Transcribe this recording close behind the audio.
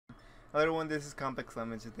Hello everyone, this is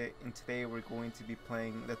ComplexLemons today, and today we're going to be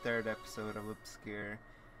playing the third episode of Obscure.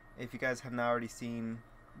 If you guys have not already seen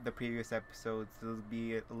the previous episodes, there'll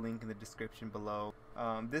be a link in the description below.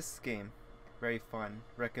 This game, very fun.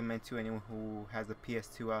 Recommend to anyone who has a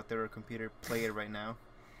PS2 out there or a computer, play it right now.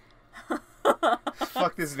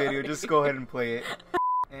 Fuck this video, just go ahead and play it.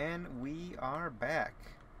 And we are back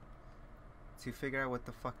to figure out what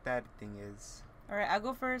the fuck that thing is. Alright, I'll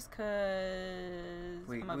go first cause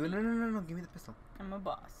Wait, no, give me the pistol. I'm a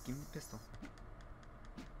boss. Give me the pistol.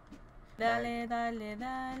 Dale, dale,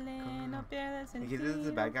 dale, no pierdas el Okay, this is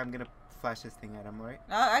the bad guy. I'm gonna flash this thing at him, alright?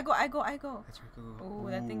 I go. That's right, go. Oh,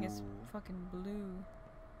 that thing is fucking blue.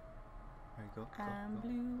 Alright, go. I'm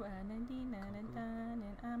blue, and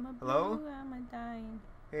I'm a blue, Hello? I'm a dying.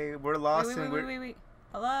 Hey, we're lost and we're... Wait.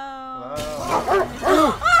 Hello?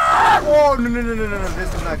 Oh, no.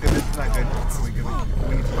 This is not good. Wait,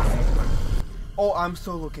 we need to run. Oh, I'm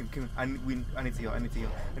so low. Kim, I need to heal.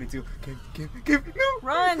 Kim, no!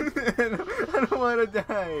 Run! I don't want to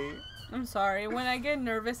die. I'm sorry. When I get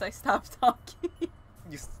nervous, I stop talking.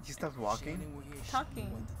 You stopped walking?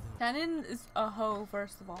 Talking. Shannon is a hoe,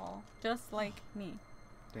 first of all. Just like me.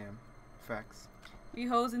 Damn. Facts. We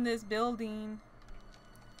hoes in this building.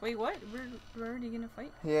 Wait, what? We're already gonna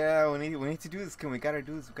fight? Yeah, we need to do this, Kim. We gotta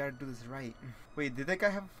do this right. Wait, did that guy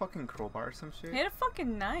have a fucking crowbar or some shit? He had a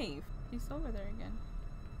fucking knife. He's over there again.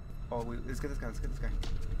 Oh, wait, let's get this guy.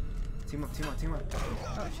 Team up. Oh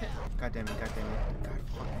shit. God damn it. God fucking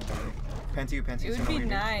damn it. Pen to you. It would be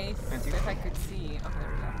nice if I could see. Oh, there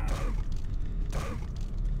we go.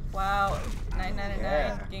 Wow.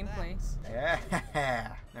 999 gameplay. Yeah.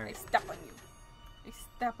 Alright. I step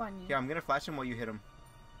on you. Yeah, I'm gonna flash him while you hit him.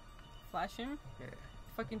 Flash him? Yeah.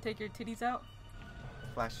 Fucking take your titties out.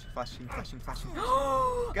 Flashing.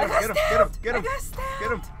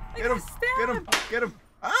 Get him.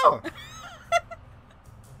 Ow!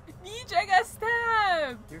 Beach, I got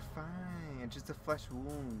stabbed! You're fine. Just a flesh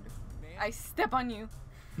wound. I step on you.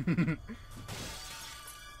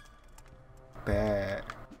 Bad.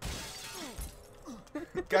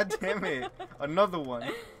 God damn it. Another one.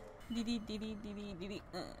 What?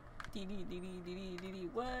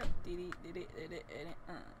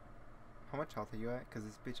 How much health are you at? Cause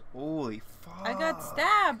this bitch, holy fuck. I got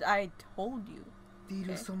stabbed. I told you. Dude,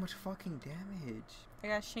 there's so much fucking damage. I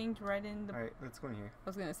got shanked right in the... Alright, let's go in here. I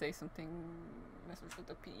was gonna say something... Message with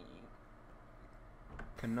the P.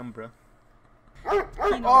 Penumbra.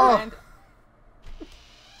 Oh!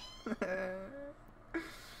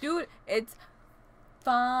 Dude, it's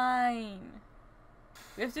fine.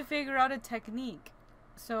 We have to figure out a technique.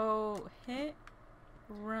 So, hit,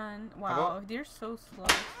 run. Wow, they're so slow.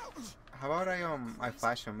 How about I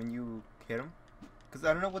flash him and you hit him? Because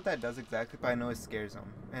I don't know what that does exactly, but I know it scares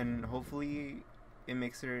him. And hopefully it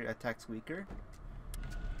makes their attacks weaker.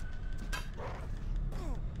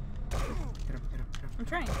 Hit him. I'm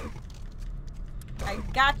trying. I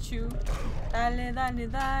got you. Dale,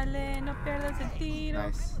 no pierdas el tiro.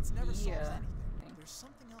 Nice. Yeah. There's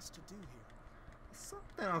something else to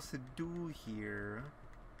do here.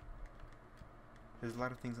 There's a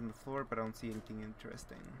lot of things on the floor, but I don't see anything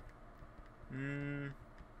interesting.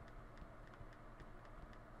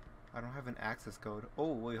 I don't have an access code.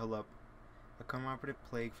 Oh, wait, hold up. A commemorative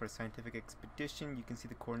plague for a scientific expedition. You can see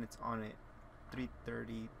the coordinates on it.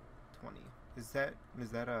 330-20. Is that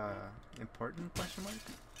important question mark?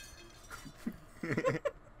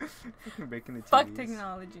 Breaking the TVs. Fuck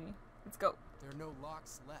technology. Let's go. There are no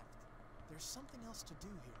locks left. There's something else to do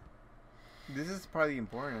here. This is probably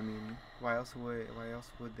important. I mean, why else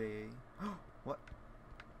would they? What?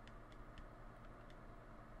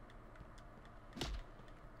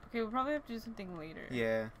 Okay, we'll probably have to do something later.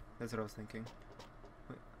 Yeah, that's what I was thinking.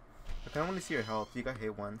 Wait, I kind of want to see your health. You got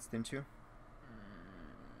hit once, didn't you?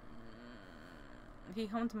 He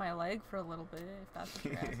honed my leg for a little bit, if that's what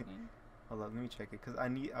you're asking. Hold up, let me check it, cause I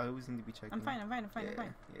always need to be checking. I'm fine.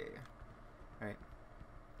 Yeah. Alright.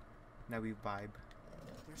 Now we vibe.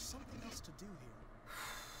 There's something else to do here.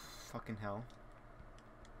 Fucking hell.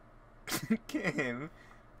 Kim.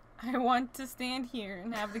 I want to stand here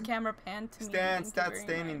and have the camera pan to me. Stop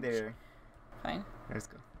standing there. Fine. Let's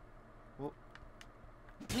go. Whoa.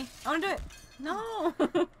 Me. I want to do it. No.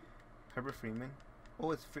 Herbert Freeman.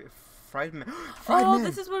 Oh, it's Friedman. Oh,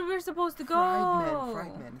 this is where we're supposed to go.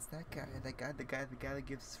 Friedman. It's that guy. The guy that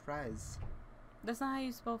gives fries. That's not how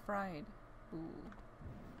you spell fried. Ooh.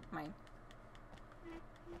 Mine.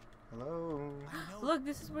 Hello. Look,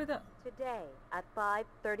 this is where the... Today at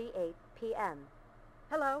 5:38 p.m.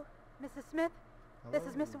 Hello, Mrs. Smith? This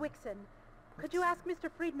is Miss Wixon. Could you ask Mr.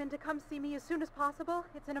 Friedman to come see me as soon as possible?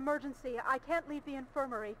 It's an emergency. I can't leave the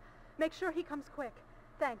infirmary. Make sure he comes quick.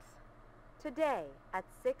 Thanks. Today at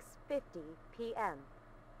 6:50 p.m.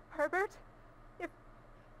 Herbert?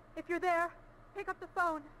 If you're there, pick up the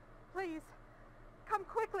phone. Please. Come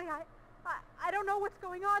quickly. I don't know what's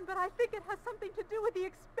going on, but I think it has something to do with the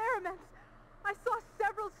experiments. I saw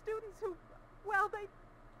several students who, well,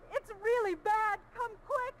 it's really bad. Come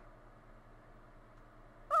quick.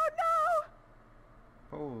 Oh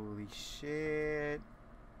no! Holy shit.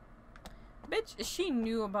 Bitch, she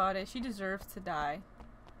knew about it. She deserves to die.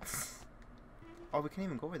 Oh, we can't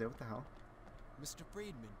even go over there. What the hell? Mr.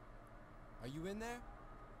 Friedman, are you in there?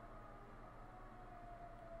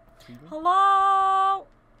 Friedman? Hello?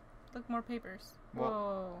 Look, more papers. What?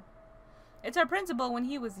 Whoa. It's our principal when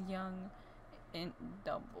he was young and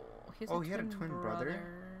double. Oh, he had a twin brother?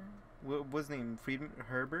 What was his name? Friedman?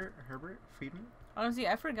 Herbert? Friedman? Honestly,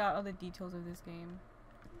 I forgot all the details of this game.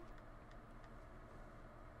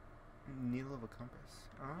 Needle of a compass.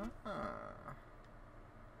 Ah.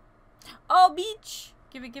 Oh, beach!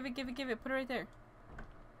 Give it. Put it right there.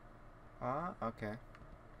 Ah, okay.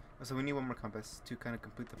 So we need one more compass to kind of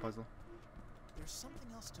complete the puzzle. There's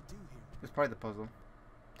something else to do here. It's part of the puzzle.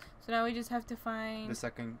 So now we just have to find... The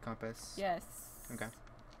second compass. Yes. Okay.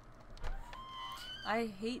 I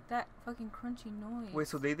hate that fucking crunchy noise. Wait,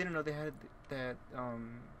 so they didn't know they had that,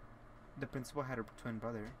 the principal had a twin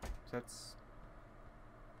brother. So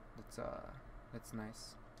that's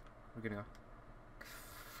nice. We're gonna go.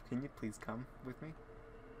 Can you please come with me?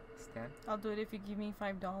 Stan? I'll do it if you give me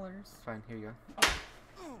 $5. Fine, here you go.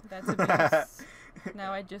 That's abuse.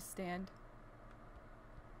 Now I just stand.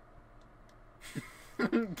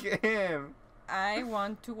 Get him! I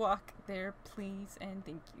want to walk there, please, and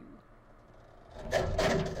thank you.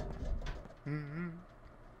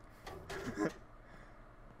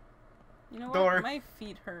 You know what? Door. My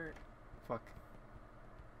feet hurt. Fuck.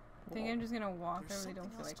 I think I'm just gonna walk. There's I really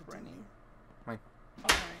don't something feel else like to do running. Mine.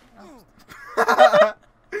 Alright,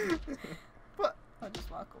 What? I'll just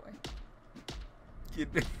walk away. He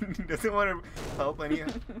doesn't want to help any.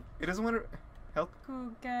 He doesn't want to help.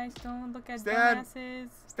 Cool, guys, don't look at Stan! dumbasses.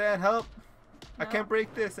 Stan, help! I No. can't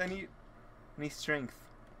break this. I need strength.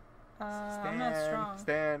 I'm not strong.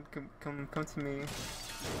 Stan, come to me.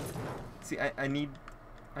 See, I need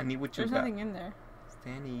what you There's got. nothing in there.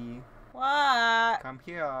 Stanny, What? come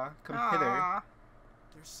here. Come hither. Aw.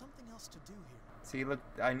 There's something else to do here. See, look,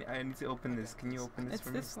 I need to open this. Can you open this It's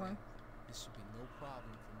for this me? one. This should be no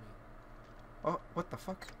problem for me. Oh, what the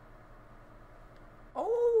fuck?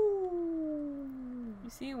 Oh! You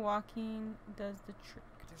see, walking does the trick.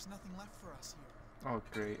 There's nothing left for us here. Oh,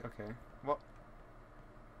 great. Okay. Well,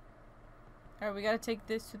 Alright, we gotta take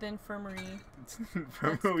this to the infirmary.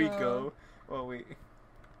 from Let's where we go. go. Oh wait.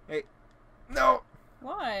 Hey, no!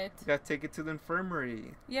 What? You gotta take it to the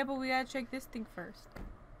infirmary. Yeah, but we gotta check this thing first.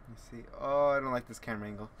 Let's see. Oh, I don't like this camera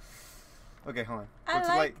angle. Okay, hold on. I Go to the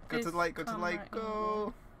like light. Go to the this light. Go to the camera light. Go.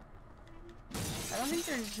 angle. I don't think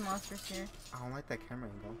there's monsters here. I don't like that camera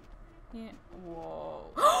angle. Yeah.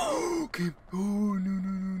 Whoa. Okay. Oh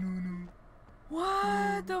no.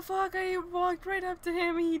 What the fuck? I walked right up to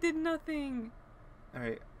him and he did nothing. All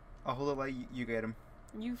right. I'll hold the light. You get him.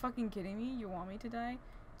 You fucking kidding me? You want me to die?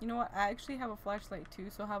 You know what? I actually have a flashlight too,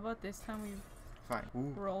 so how about this time we Fine.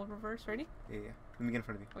 Ooh. roll reverse? Ready? Yeah. Let me get in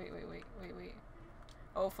front of you. Wait.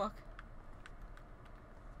 Oh fuck.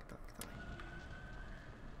 Get the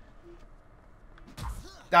light.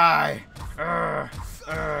 Die.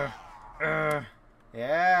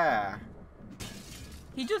 Yeah.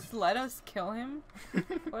 He just let us kill him?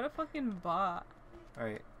 What a fucking bot. All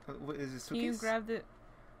right. What is this? Can you grab the...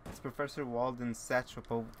 It's Professor Walden's satchel.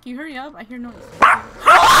 Can you hurry up? I hear noise.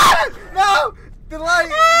 No! The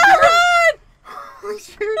light! Holy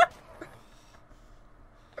shit!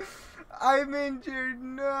 I'm injured.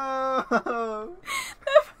 No! That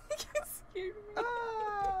fucking scared me.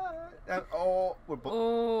 Oh, we're both.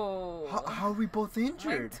 Oh. How are we both My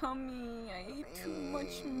injured? tummy. I ate too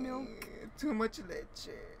much milk. Too much leche.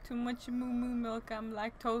 Too much moo moo milk. I'm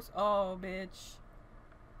lactose. Oh, bitch.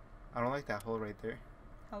 I don't like that hole right there.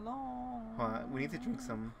 Hello. Hold on, we need to drink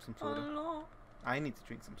some soda. Hello. I need to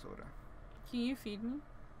drink some soda. Can you feed me?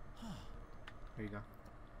 Here you go.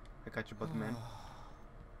 I got you both, man.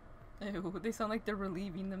 Ew, they sound like they're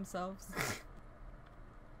relieving themselves.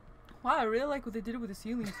 Wow, I really like what they did with the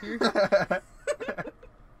ceilings here.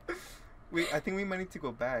 Wait, I think we might need to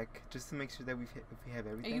go back just to make sure that we have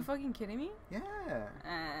Are everything. you fucking kidding me? Yeah.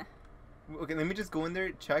 Okay, let me just go in there,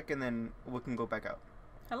 check, and then we can go back out.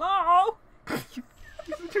 Hello?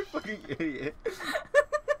 You're such a fucking idiot.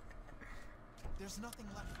 There's nothing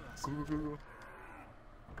left for us. Go.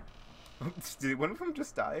 Oh, did one of them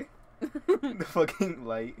just die? The fucking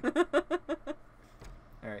light.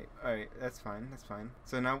 Alright, that's fine.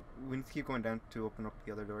 So now we need to keep going down to open up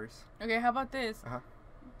the other doors. Okay, how about this? Uh-huh.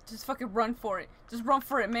 Just fucking run for it. Just run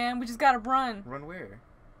for it, man. We just gotta run. Run where?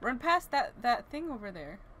 Run past that thing over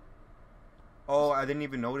there. Oh, I didn't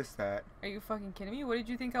even notice that. Are you fucking kidding me? What did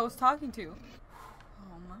you think I was talking to?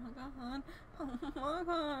 Oh my god. Oh my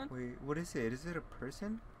god. Wait, what is it? Is it a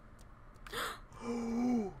person?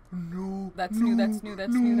 Oh, no. That's new.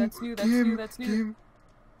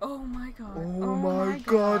 Oh my god. Oh my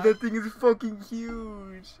god, that thing is fucking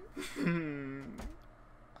huge.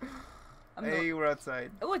 Hey, we're outside.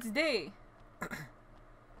 Oh, it's day.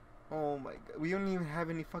 Oh my god. We don't even have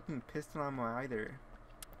any fucking pistol ammo either.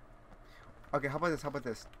 Okay, how about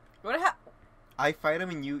this? What I fight him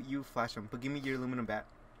and you flash him, but give me your aluminum bat.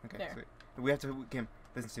 Okay, there. sweet. We have to, Kim,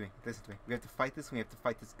 listen to me. We have to fight this, and we have to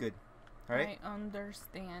fight this good. Alright? I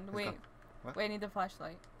understand. Let's Wait. go. What? Wait, I need the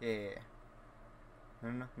flashlight. Yeah.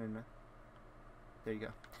 No. There you go.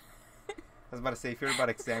 I was about to say, if you're about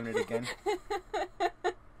to examine it again.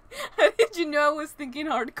 How did you know I was thinking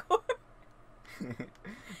hardcore?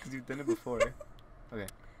 Because you've done it before. Okay.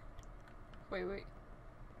 Wait.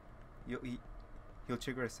 He'll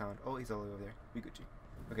trigger a sound. Oh, he's all the way over there. We Gucci.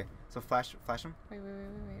 Okay, so flash him. Wait.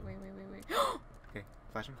 Okay,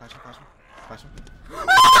 flash him. Flash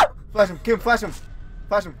him, Kim, flash him.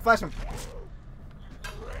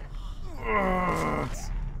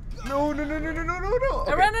 No. Okay.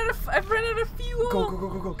 I've run out of fuel.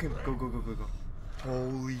 Go, Kim. Go.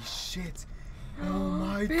 Holy shit. Oh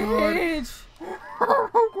my Bitch.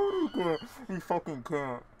 god. We fucking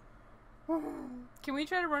can't. Can we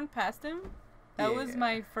try to run past him? That was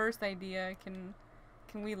my first idea. Can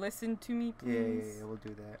we listen to me, please? Yeah, we'll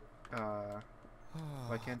do that.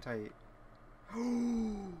 Why can't I?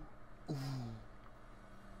 Ooh.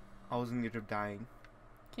 I was in need of dying.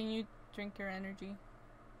 Can you drink your energy?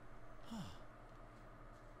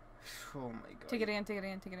 Oh my god. Take it in.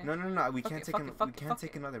 No. We can't take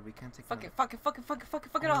another. We can't take another. Fuck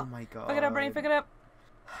it all. Oh my god. Fuck it up, Brain. Fuck it up.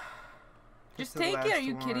 That's Just the take it. Are last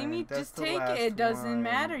you kidding me? one. Just That's the take it. last It doesn't one.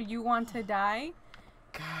 matter. You want to die?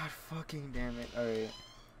 God fucking damn it. Alright.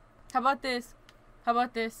 How about this?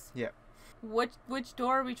 Yeah. Which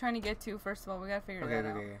door are we trying to get to? First of all, we gotta figure that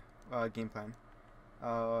out. Okay. Game plan.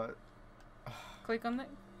 Click on it.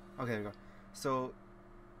 Okay, there we go. So,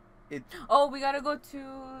 Oh, we gotta go to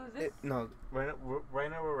this. no, right now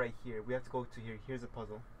we're right here. We have to go to here. Here's a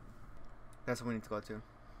puzzle. That's what we need to go to.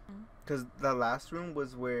 Because the last room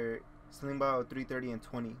was where something about 3:30 and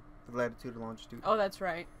 20, the latitude and longitude. Oh, that's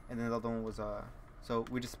right. And then the other one was so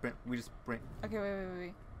we just sprint. Okay,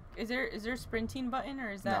 wait. Is there a sprinting button or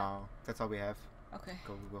is that? No, that's all we have. Okay.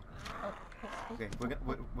 Go. Oh. Okay, we're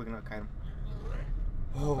gonna kite him.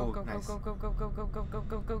 Go, Nice. go.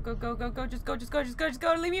 Just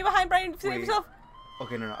go. Leave me behind, Brian. Save yourself.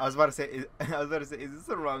 Okay, no. I was about to say, is this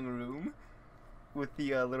the wrong room? With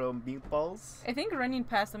the little meatballs? I think running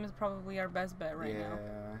past them is probably our best bet right now.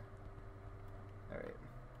 Yeah. Alright.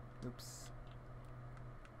 Oops.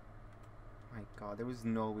 My god, there was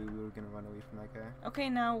no way we were gonna run away from that guy. Okay,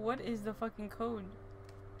 now what is the fucking code?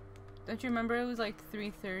 Don't you remember it was like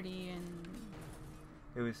 3:30 and...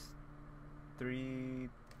 It was 3:30.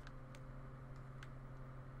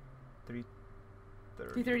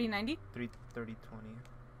 3:30 90? 3:30 20.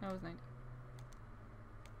 No, it was 90.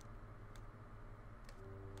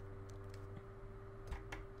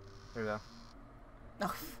 There we go.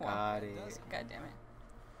 Oh, wow. Got it. God damn it.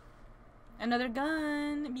 Another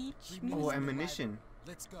gun, beach. Oh, ammunition.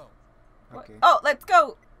 Let's go. What? Okay. Oh, let's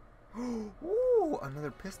go. Ooh,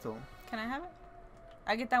 another pistol. Can I have it?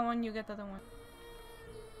 I get that one, you get the other one.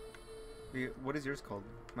 What is yours called?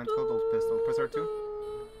 Mine's called old pistol. Press R2.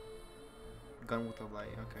 Gun with a light.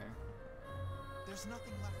 Okay. There's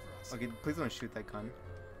nothing left for us. Okay, please don't shoot that gun.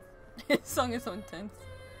 This song is so intense.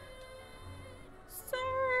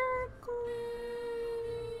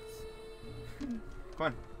 Come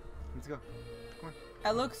on. Let's go. Come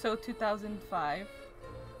I look so 2005.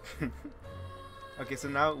 on. Okay, so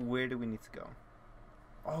now where do we need to go?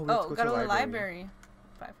 Oh, we have to go go to the the library.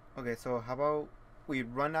 5. Okay, so how about we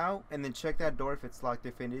run out and then check that door if it's locked.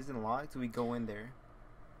 If it isn't locked, we go in there.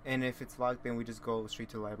 And if it's locked, then we just go straight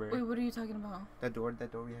to the library. Wait, what are you talking about? That door we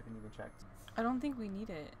haven't even checked. I don't think we need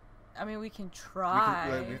it. I mean, we can try.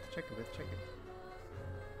 We have to check it.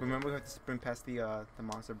 Remember, we have to sprint past the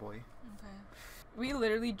monster boy. Okay. We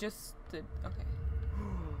literally just did. Okay.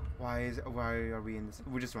 Why are we in this?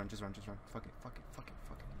 We just run. Fuck it.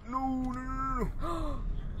 No.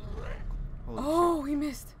 Holy Oh, we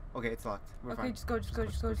missed. shit. Okay, it's locked. We're Okay, fine. just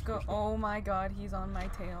go. Oh my god, he's on my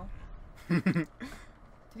tail.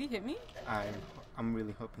 Did he hit me? I'm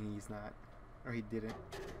really hoping he's not, or he didn't.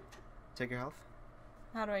 Check your health.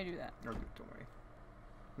 How do I do that? Oh, good, don't worry.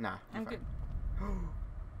 Nah, I'm fine. good.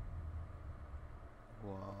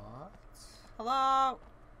 What? Hello?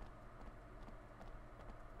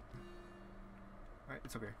 Alright,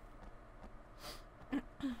 it's okay.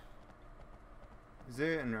 Is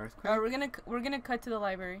there an earthquake? Oh, we're gonna cut to the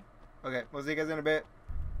library. Okay, we'll see you guys in a bit.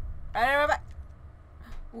 Alright, bye.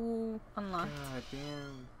 Ooh, unlocked. God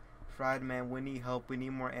damn. Fried man, we need help. We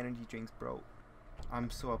need more energy drinks, bro. I'm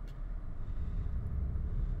so up.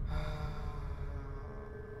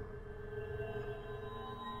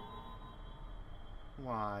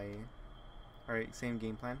 Why? Alright, same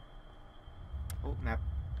game plan. Oh, map.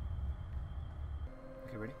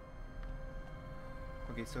 Okay, ready?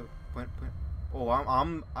 Okay, so point. Oh,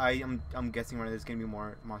 I'm guessing right. There's gonna be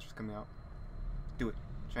more monsters coming out. Do it.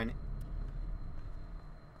 Shine it.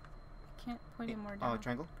 Can't point it more down. Oh,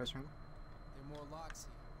 triangle. Press triangle. There are more locks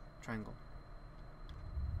here. Triangle.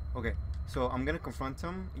 Okay, so I'm gonna confront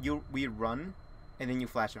him. We run, and then you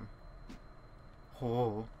flash him.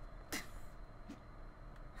 Oh.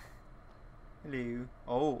 Hello.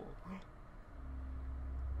 Oh.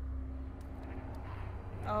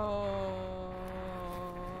 Oh.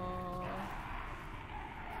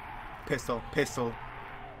 Pistol.